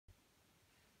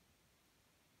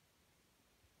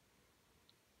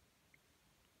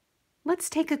Let's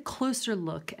take a closer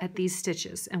look at these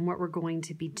stitches and what we're going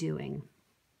to be doing.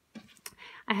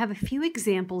 I have a few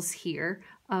examples here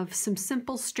of some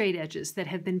simple straight edges that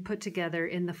have been put together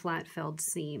in the flat felled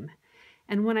seam.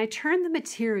 And when I turn the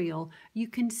material, you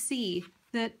can see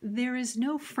that there is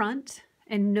no front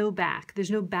and no back. There's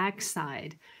no back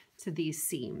side to these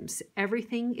seams.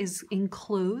 Everything is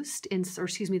enclosed,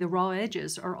 the raw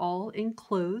edges are all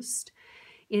enclosed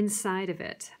inside of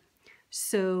it.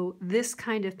 So this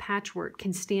kind of patchwork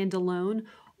can stand alone,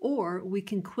 or we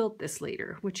can quilt this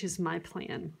later, which is my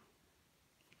plan.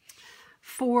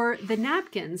 For the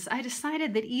napkins, I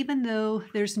decided that even though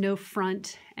there's no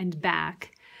front and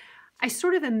back, I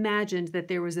sort of imagined that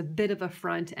there was a bit of a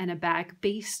front and a back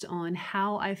based on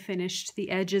how I finished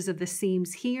the edges of the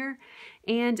seams here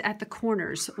and at the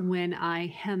corners when I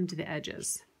hemmed the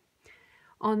edges.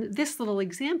 On this little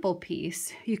example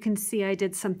piece, you can see I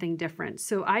did something different.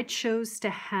 So I chose to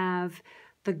have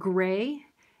the gray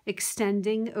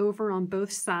extending over on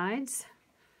both sides.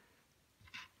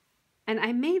 And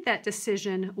I made that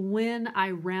decision when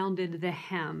I rounded the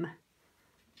hem.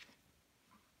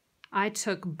 I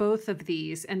took both of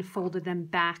these and folded them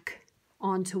back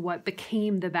onto what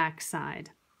became the back side.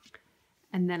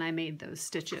 And then I made those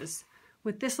stitches.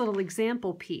 With this little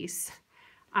example piece,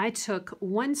 I took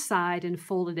one side and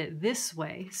folded it this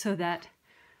way so that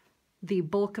the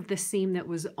bulk of the seam that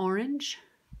was orange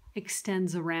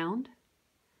extends around.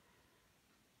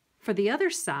 For the other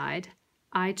side,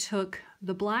 I took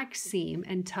the black seam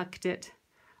and tucked it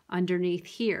underneath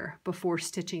here before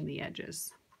stitching the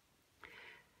edges.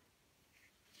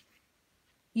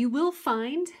 You will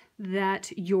find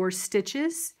that your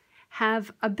stitches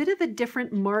have a bit of a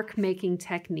different mark making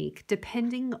technique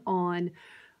depending on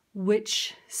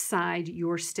which side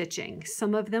you're stitching.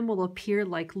 Some of them will appear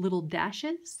like little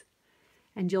dashes,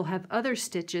 and you'll have other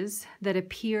stitches that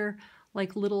appear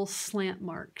like little slant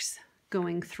marks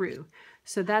going through.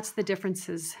 So that's the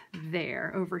differences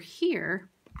there. Over here,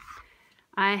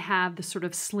 I have the sort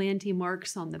of slanty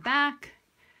marks on the back,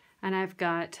 and I've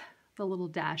got the little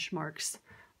dash marks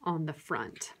on the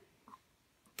front.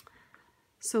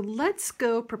 So let's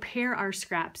go prepare our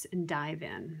scraps and dive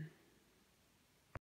in.